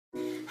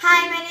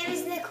Hi, my name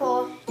is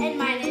Nicole. And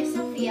my name is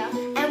Sophia.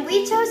 And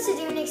we chose to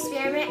do an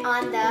experiment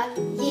on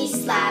the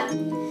Yeast Lab.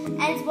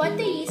 And what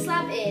the Yeast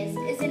Lab is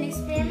an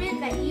experiment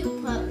that you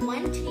put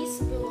 1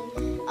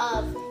 teaspoon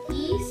of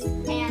yeast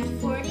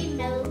and 40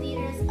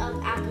 milliliters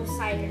of apple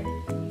cider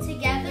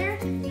together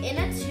in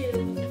a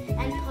tube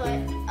and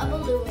put a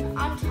balloon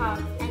on top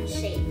and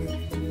shake.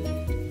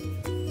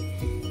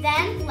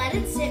 Then let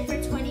it sit for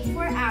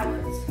 24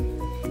 hours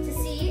to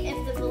see if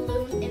the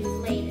balloon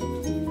inflated.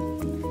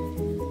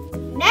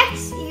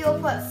 Next, you'll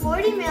put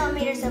 40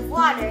 milliliters of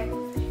water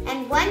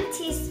and 1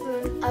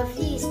 teaspoon of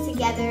yeast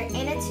together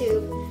in a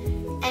tube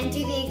and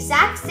do the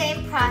exact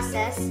same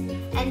process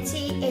and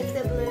see if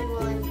the balloon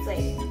will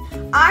inflate.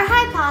 Our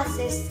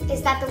hypothesis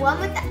is that the one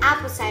with the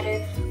apple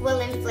cider will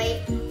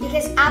inflate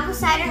because apple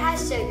cider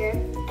has sugar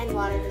and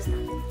water does not.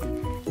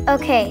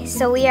 Okay,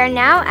 so we are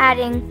now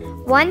adding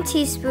 1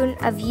 teaspoon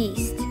of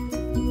yeast.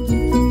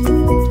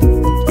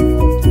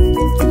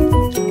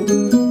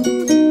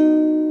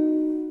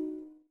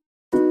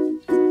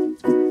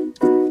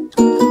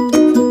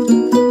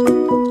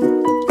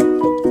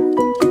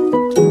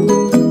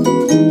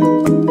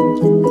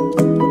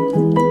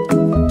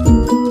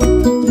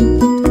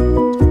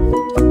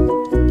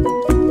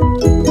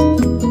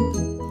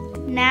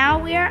 Now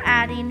we are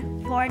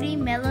adding 40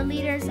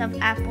 milliliters of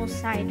apple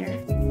cider.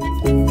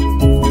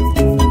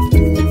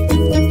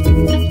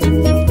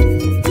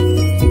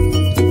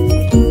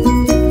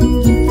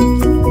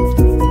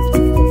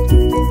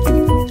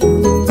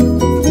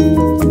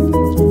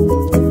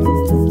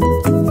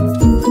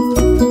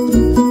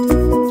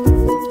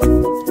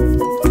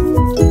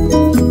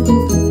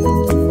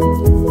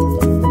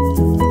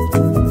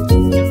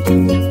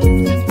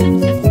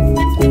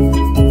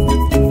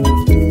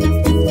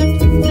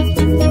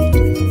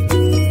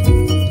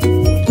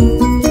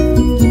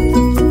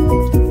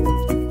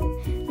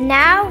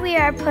 Now we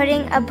are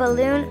putting a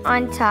balloon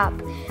on top.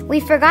 We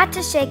forgot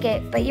to shake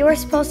it, but you were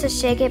supposed to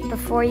shake it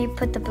before you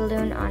put the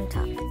balloon on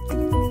top.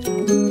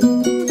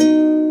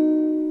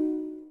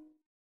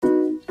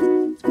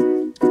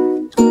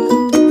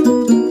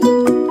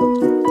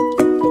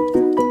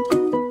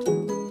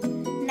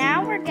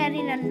 Now we're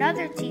getting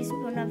another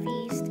teaspoon of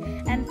yeast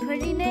and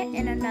putting it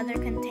in another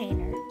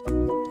container.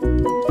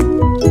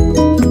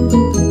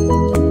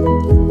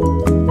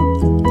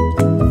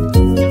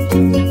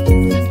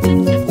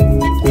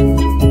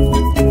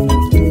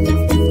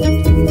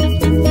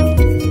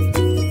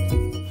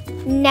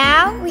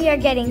 Now we are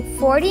getting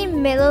 40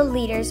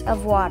 milliliters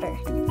of water.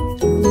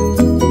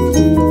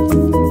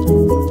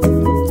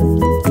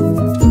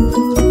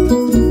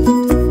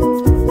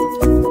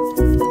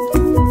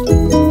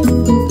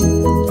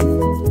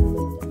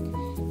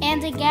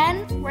 And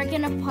again, we're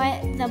gonna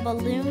put the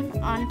balloon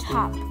on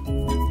top.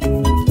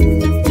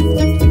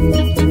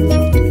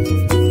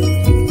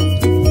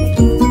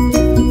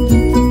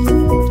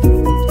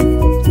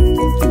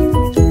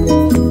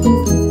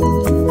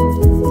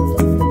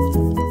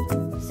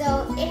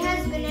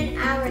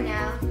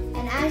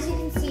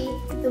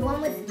 The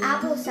one with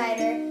apple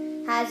cider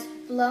has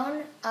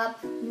blown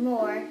up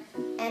more,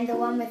 and the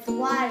one with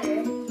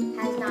water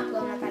has not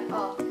blown up at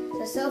all.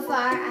 So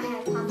far, our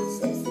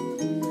hypothesis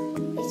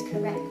is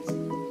correct.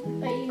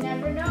 But you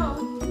never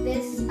know.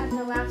 This, at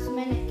the last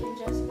minute, can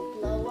just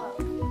blow up.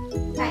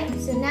 Right,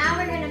 so now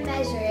we're going to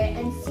measure it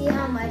and see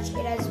how much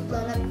it has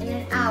blown up in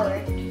an hour,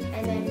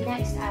 and then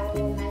next hour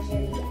we'll measure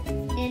it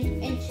again.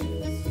 In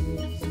inches.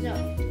 So,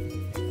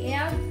 it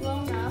has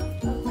blown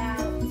up about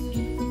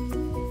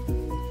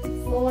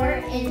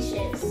 4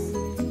 inches,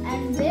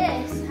 and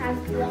this has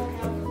blown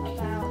up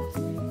about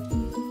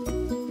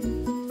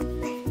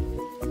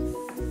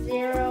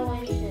 0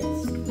 inches.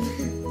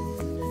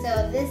 So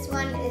this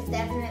one is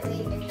definitely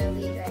in the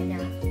lead right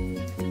now.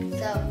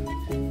 So,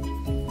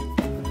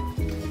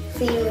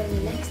 see you in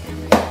the next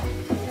hour.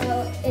 So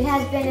it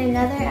has been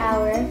another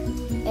hour,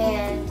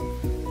 and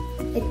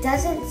it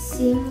doesn't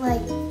seem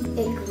like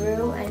it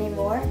grew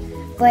anymore,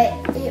 but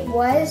it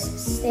was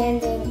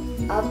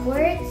standing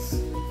upwards.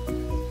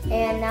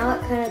 And now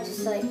it kind of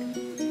just like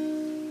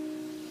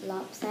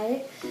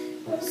lopsided.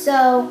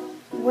 So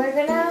we're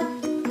gonna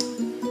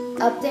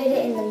update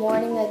it in the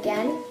morning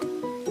again.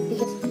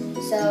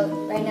 So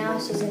right now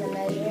it's just gonna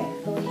measure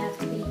it, but we have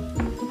to be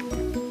careful.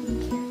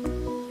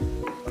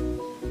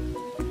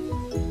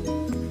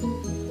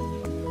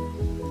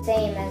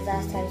 Same as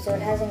last time, so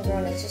it hasn't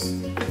grown, it's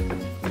just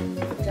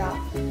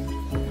dropped.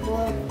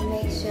 We'll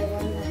make sure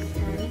one last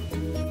time.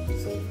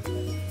 See.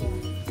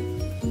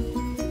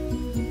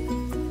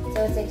 So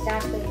it's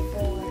exactly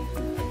 4.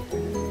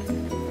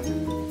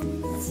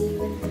 See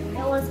when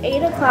It was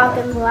 8 o'clock,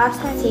 and the last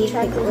time we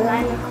checked was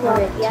 9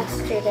 o'clock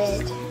yesterday.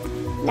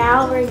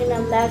 Now we're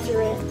gonna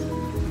measure it.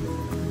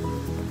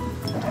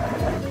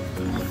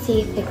 Let's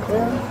see if it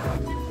grew.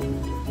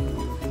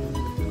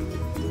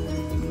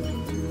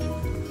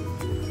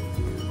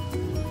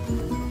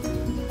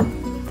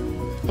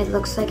 It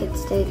looks like it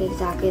stayed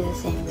exactly the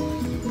same.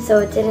 So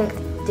it didn't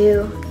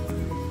do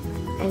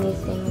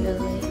anything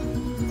really.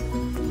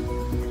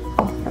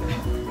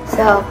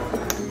 So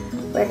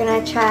we're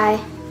gonna try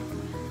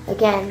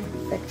again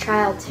for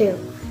trial 2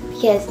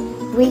 because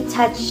we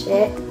touched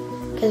it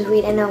because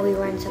we didn't know we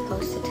weren't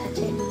supposed to touch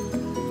it.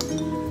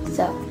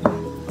 So,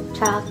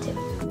 trial 2.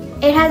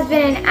 It has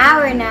been an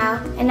hour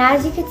now, and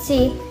as you can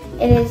see,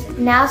 it is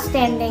now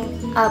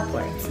standing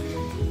upwards.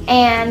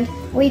 And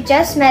we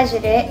just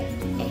measured it.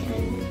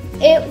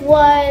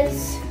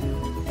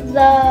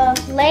 The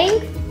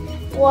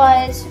length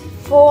was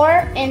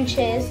 4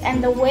 inches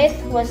and the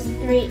width was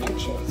 3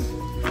 inches.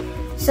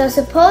 So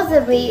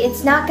supposedly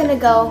it's not going to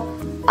go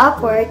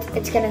upwards,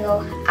 it's going to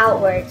go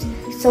outwards.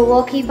 So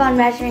we'll keep on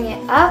measuring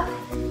it up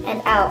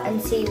and out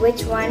and see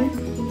which one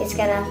is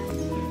going to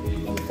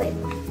inflate.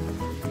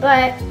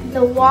 But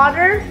the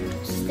water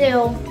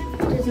still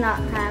does not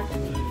have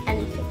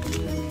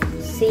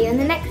anything. See you in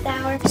the next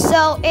hour.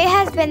 So it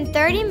has been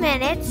 30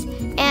 minutes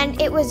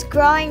and it was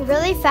growing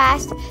really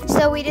fast,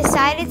 so we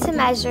decided to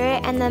measure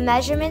it, and the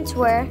measurements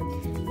were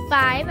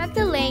 5 at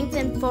the length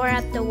and 4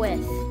 at the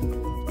width.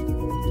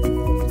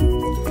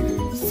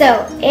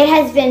 So it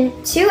has been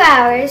 2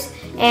 hours,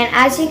 and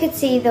as you can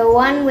see, the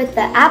one with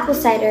the apple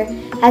cider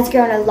has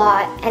grown a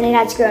lot, and it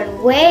has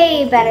grown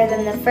way better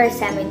than the first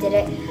time we did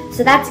it.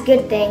 So that's a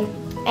good thing.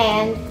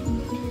 And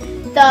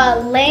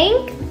the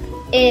length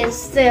is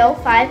still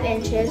 5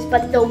 inches,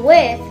 but the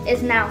width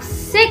is now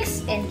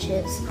 6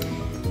 inches.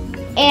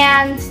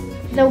 And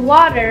the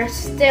water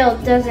still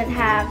doesn't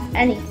have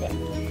anything.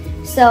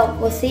 So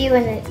we'll see you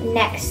in the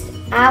next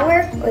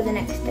hour or the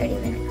next 30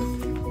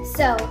 minutes.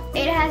 So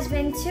it has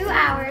been 2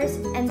 hours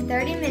and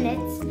 30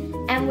 minutes,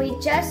 and we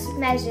just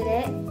measured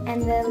it,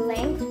 and the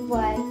length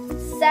was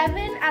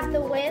 7 at the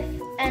width,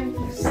 and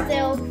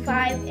still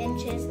 5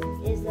 inches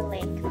is the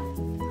length.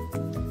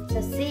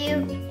 So see you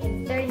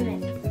in 30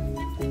 minutes.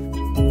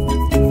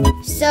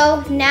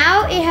 So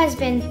now it has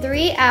been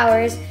 3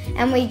 hours,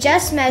 and we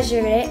just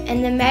measured it,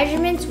 and the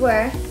measurements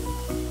were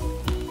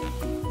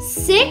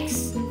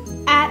 6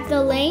 at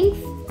the length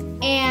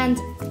and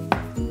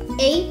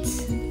 8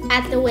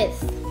 at the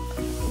width.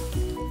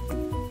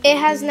 It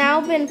has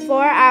now been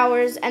 4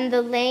 hours, and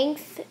the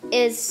length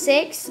is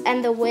 6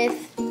 and the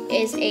width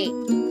is 8.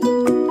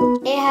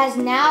 It has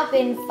now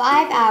been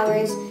 5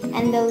 hours,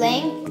 and the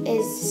length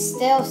is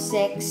still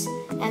 6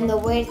 and the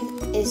width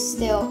is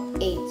still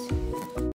 8.